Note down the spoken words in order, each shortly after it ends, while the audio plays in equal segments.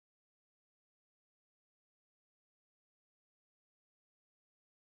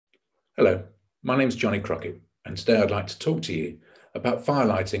Hello, my name is Jonny Crockett, and today I'd like to talk to you about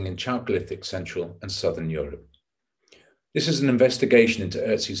firelighting in Chalcolithic Central and Southern Europe. This is an investigation into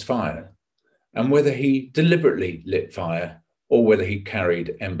Ötzi's fire and whether he deliberately lit fire or whether he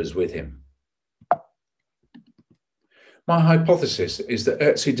carried embers with him. My hypothesis is that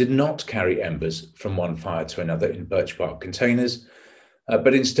Ötzi did not carry embers from one fire to another in birch bark containers,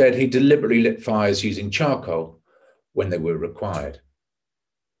 but instead he deliberately lit fires using charcoal when they were required.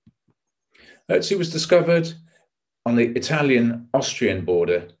 Ötzi was discovered on the Italian-Austrian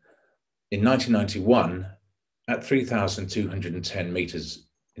border in 1991 at 3,210 meters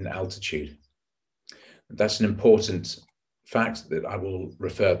in altitude. That's an important fact that I will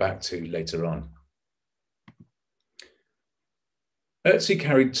refer back to later on. Ötzi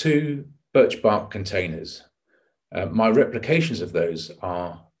carried two birch bark containers. My replications of those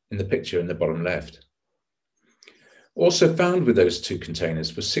are in the picture in the bottom left. Also found with those two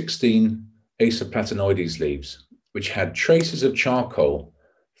containers were 16 Acer platanoides leaves, which had traces of charcoal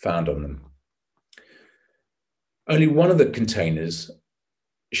found on them. Only one of the containers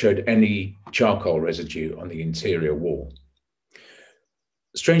showed any charcoal residue on the interior wall.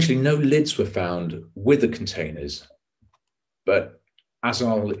 Strangely, no lids were found with the containers, but as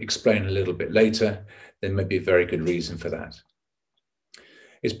I'll explain a little bit later, there may be a very good reason for that.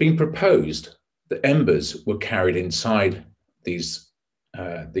 It's been proposed that embers were carried inside these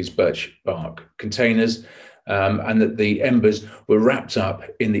birch bark containers, and that the embers were wrapped up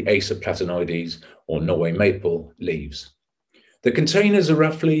in the Acer platanoides or Norway maple leaves. The containers are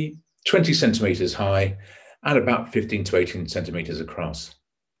roughly 20 centimeters high and about 15 to 18 centimeters across.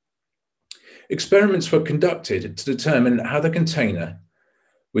 Experiments were conducted to determine how the container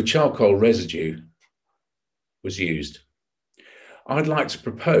with charcoal residue was used. I'd like to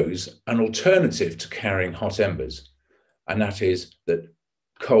propose an alternative to carrying hot embers, and that is that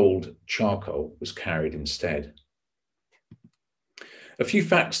cold charcoal was carried instead. A few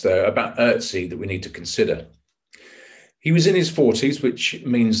facts, though, about Ötzi that we need to consider. He was in his 40s, which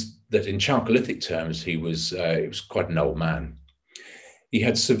means that in Chalcolithic terms, he was quite an old man. He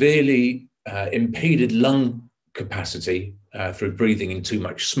had severely impeded lung capacity through breathing in too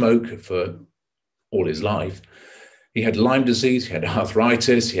much smoke for all his life. He had Lyme disease, he had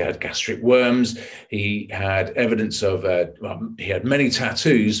arthritis, he had gastric worms, he had evidence of, he had many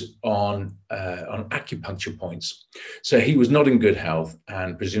tattoos on acupuncture points. So he was not in good health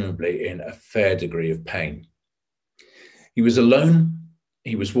and presumably in a fair degree of pain. He was alone,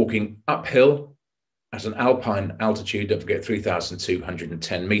 he was walking uphill at an alpine altitude, don't forget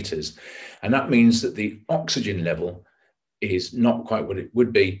 3,210 meters. And that means that the oxygen level is not quite what it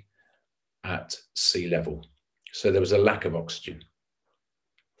would be at sea level. So there was a lack of oxygen.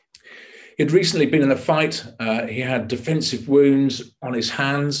 He'd recently been in a fight. He had defensive wounds on his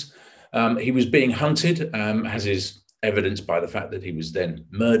hands. He was being hunted, as is evidenced by the fact that he was then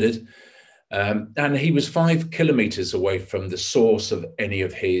murdered. And he was 5 kilometers away from the source of any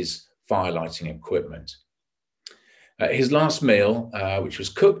of his firelighting equipment. His last meal, which was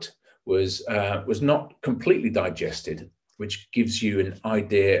cooked, was not completely digested, which gives you an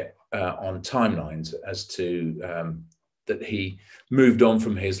idea on timelines as to that he moved on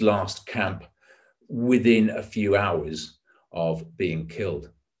from his last camp within a few hours of being killed.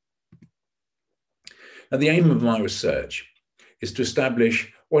 Now, the aim of my research is to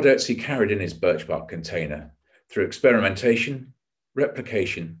establish what Ötzi carried in his birch bark container through experimentation,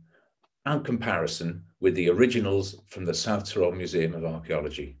 replication, and comparison with the originals from the South Tyrol Museum of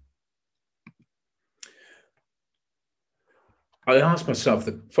Archaeology. I asked myself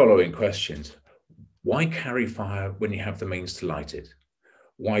the following questions. Why carry fire when you have the means to light it?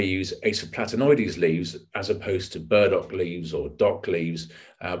 Why use Acer platanoides leaves as opposed to burdock leaves or dock leaves,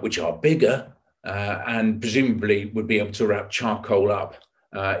 which are bigger and presumably would be able to wrap charcoal up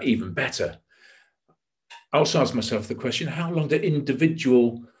even better? I also asked myself the question, how long do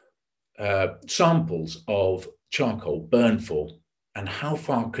individual samples of charcoal burn for? And how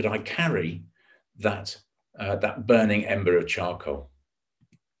far could I carry that burning ember of charcoal?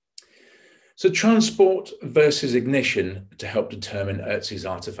 So transport versus ignition to help determine Ötzi's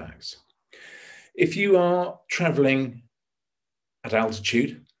artifacts. If you are traveling at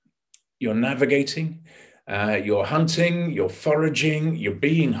altitude, you're navigating, you're hunting, you're foraging, you're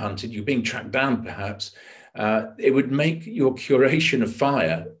being hunted, you're being tracked down perhaps, it would make your curation of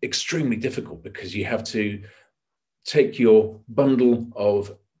fire extremely difficult because you have to take your bundle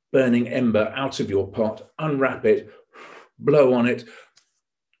of burning ember out of your pot, unwrap it, blow on it,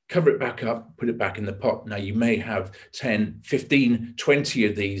 cover it back up, put it back in the pot. Now you may have 10, 15, 20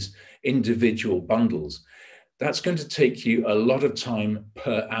 of these individual bundles. that's going to take you a lot of time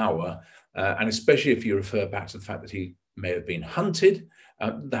per hour. And especially if you refer back to the fact that he may have been hunted,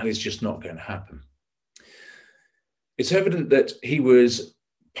 that is just not going to happen. It's evident that he was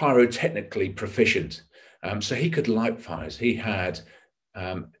pyrotechnically proficient. So he could light fires. He had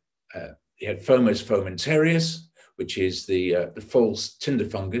Phomos fomentarius, which is the false tinder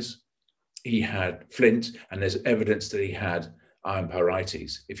fungus. He had flint, and there's evidence that he had iron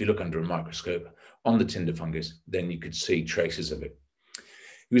pyrites. If you look under a microscope on the tinder fungus, then you could see traces of it.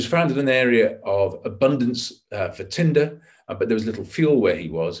 He was found in an area of abundance for tinder, but there was little fuel where he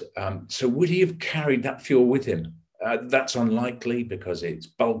was. So would he have carried that fuel with him? That's unlikely because it's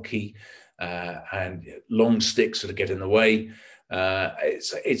bulky and long sticks that get in the way.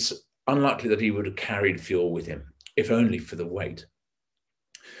 It's unlikely that he would have carried fuel with him, if only for the weight.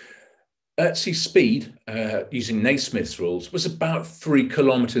 Ötzi's speed, using Naismith's rules, was about 3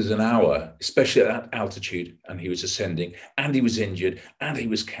 kilometers an hour, especially at that altitude, and he was ascending, and he was injured, and he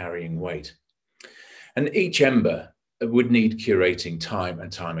was carrying weight. And each ember would need curating time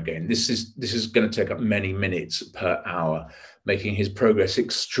and time again. This is going to take up many minutes per hour, making his progress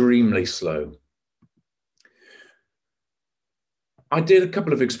extremely slow. I did a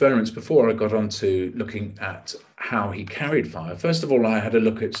couple of experiments before I got on to looking at how he carried fire. First of all, I had a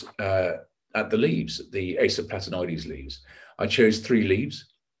look at the leaves, the Acer platanoides leaves. I chose 3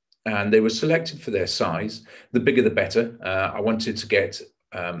 leaves, and they were selected for their size. The bigger, the better. I wanted to get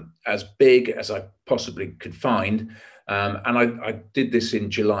as big as I possibly could find. And I did this in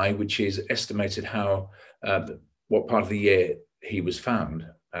July, which is estimated what part of the year he was found.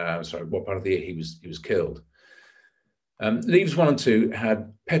 What part of the year he was killed. Leaves 1 and 2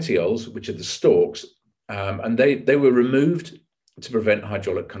 had petioles, which are the stalks, and they were removed to prevent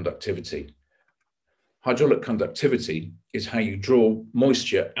hydraulic conductivity. Hydraulic conductivity is how you draw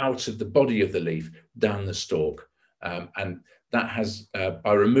moisture out of the body of the leaf down the stalk. And that has,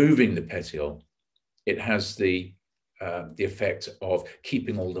 by removing the petiole, it has the effect of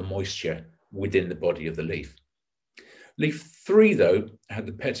keeping all the moisture within the body of the leaf. Leaf 3, though, had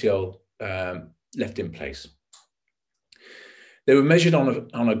the petiole left in place. They were measured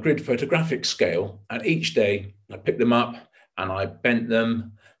on a grid photographic scale, and each day I picked them up and I bent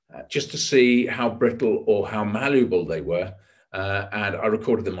them just to see how brittle or how malleable they were, and I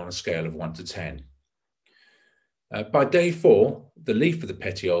recorded them on a scale of 1 to 10. By day 4, the leaf of the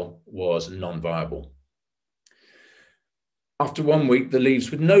petiole was non-viable. After 1 week, the leaves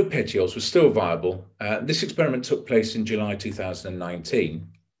with no petioles were still viable. This experiment took place in July 2019.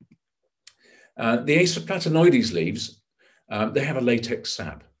 The Acer platanoides leaves, they have a latex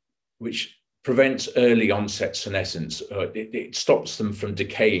sap, which prevents early onset senescence. It stops them from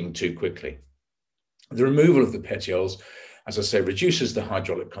decaying too quickly. The removal of the petioles, as I say, reduces the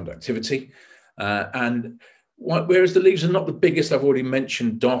hydraulic conductivity. Whereas the leaves are not the biggest, I've already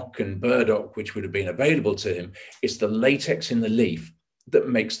mentioned dock and burdock, which would have been available to him, it's the latex in the leaf that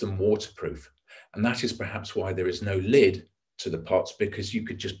makes them waterproof. And that is perhaps why there is no lid to the pots, because you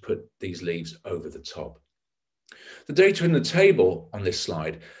could just put these leaves over the top. The data in the table on this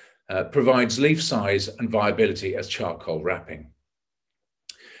slide provides leaf size and viability as charcoal wrapping.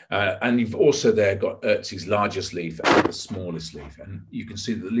 And you've also there got Ötzi's largest leaf and the smallest leaf. And you can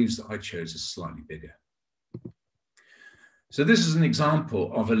see that the leaves that I chose are slightly bigger. So this is an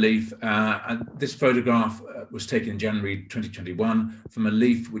example of a leaf. And this photograph was taken in January 2021 from a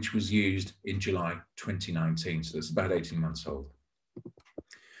leaf which was used in July 2019. So it's about 18 months old.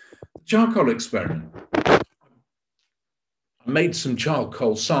 Charcoal experiment. I made some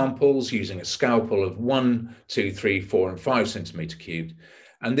charcoal samples using a scalpel of 1, 2, 3, 4, and 5 centimeter cubed.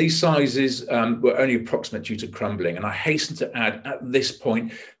 And these sizes were only approximate due to crumbling. And I hasten to add at this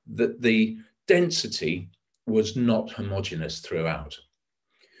point that the density was not homogeneous throughout.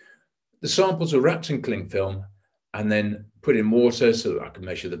 The samples were wrapped in cling film and then put in water so that I could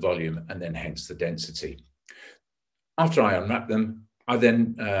measure the volume and then hence the density. After I unwrapped them, I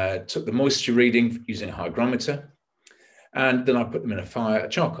then took the moisture reading using a hygrometer. And then I put them in a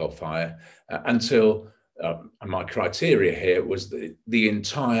charcoal fire, until my criteria here was that the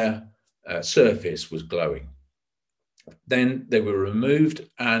entire surface was glowing. Then they were removed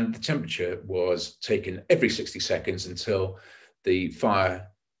and the temperature was taken every 60 seconds until the fire,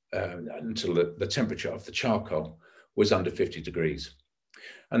 until the temperature of the charcoal was under 50 degrees.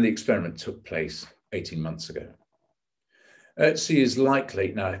 And the experiment took place 18 months ago. Ötzi is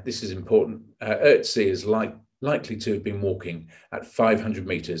likely, now this is important, Ötzi is likely to have been walking at 500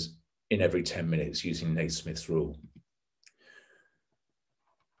 meters in every 10 minutes using Naismith's rule.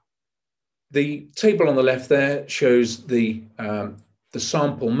 The table on the left there shows the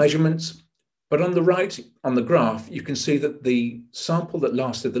sample measurements But on the right, on the graph, you can see that the sample that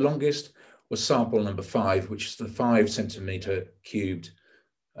lasted the longest was sample number 5, which is the 5 centimeter cubed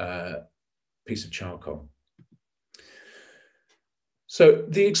piece of charcoal. So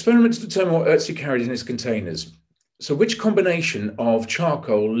the experiment to determine what EXARC carried in its containers. So which combination of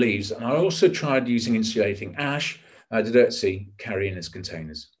charcoal, leaves, and I also tried using insulating ash, did EXARC carry in its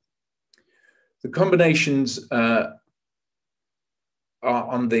containers? The combinations are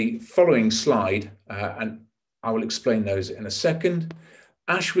on the following slide, and I will explain those in a second.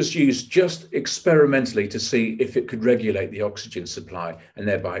 Ash was used just experimentally to see if it could regulate the oxygen supply and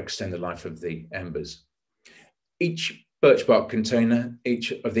thereby extend the life of the embers. Each birch bark container,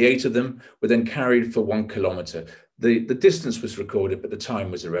 each of the 8 of them, were then carried for 1 kilometre. The distance was recorded, but the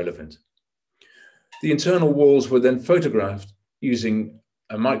time was irrelevant. The internal walls were then photographed using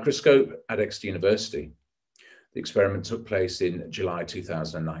a microscope at Exeter University. The experiment took place in July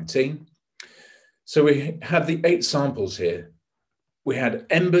 2019. So we have the 8 samples here. We had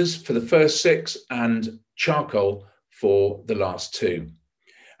embers for the first 6 and charcoal for the last 2.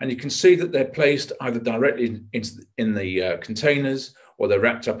 And you can see that they're placed either directly in the containers, or they're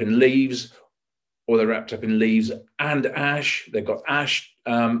wrapped up in leaves, or they're wrapped up in leaves and ash. They've got ash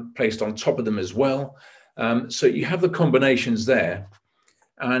placed on top of them as well. So you have the combinations there.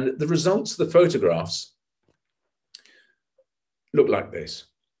 And the results of the photographs look like this.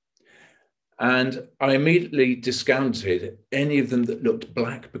 And I immediately discounted any of them that looked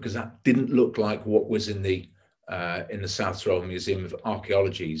black, because that didn't look like what was in the South Tyrol Museum of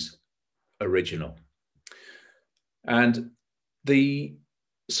Archaeology's original. And the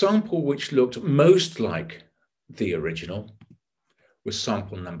sample which looked most like the original was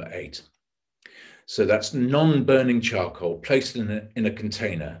sample number 8. So that's non-burning charcoal placed in a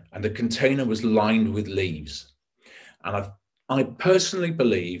container, and the container was lined with leaves. And I personally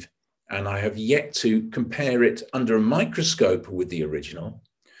believe, and I have yet to compare it under a microscope with the original,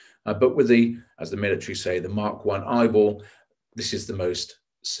 but with the, as the military say, the Mark I eyeball, this is the most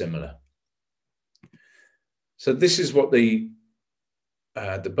similar. So this is what the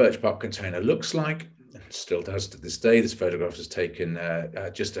birch bark container looks like. It still does to this day. This photograph was taken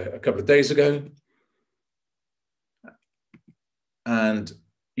just a couple of days ago. And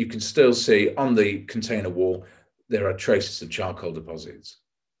you can still see on the container wall, there are traces of charcoal deposits.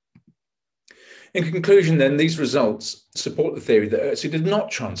 In conclusion, then, these results support the theory that EXARC did not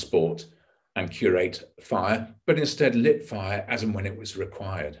transport and curate fire, but instead lit fire as and when it was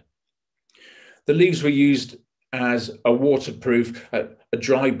required. The leaves were used as a waterproof, a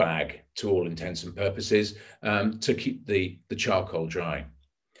dry bag to all intents and purposes, to keep the charcoal dry.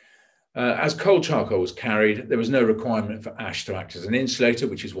 As coal charcoal was carried, there was no requirement for ash to act as an insulator,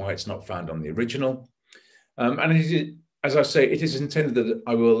 which is why it's not found on the original. And it is, as I say, it is intended that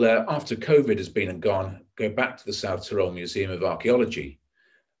I will, after COVID has been and gone, go back to the South Tyrol Museum of Archaeology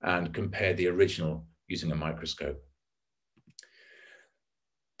and compare the original using a microscope.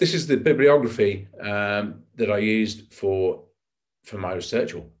 This is the bibliography that I used for my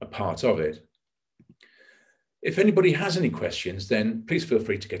research, or a part of it. If anybody has any questions, then please feel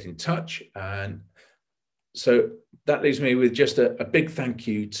free to get in touch. And so that leaves me with just a big thank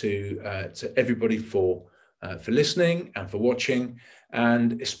you to everybody for listening and for watching,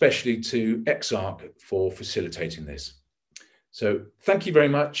 and especially to EXARC for facilitating this. So thank you very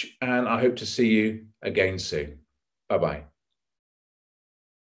much, and I hope to see you again soon. Bye-bye.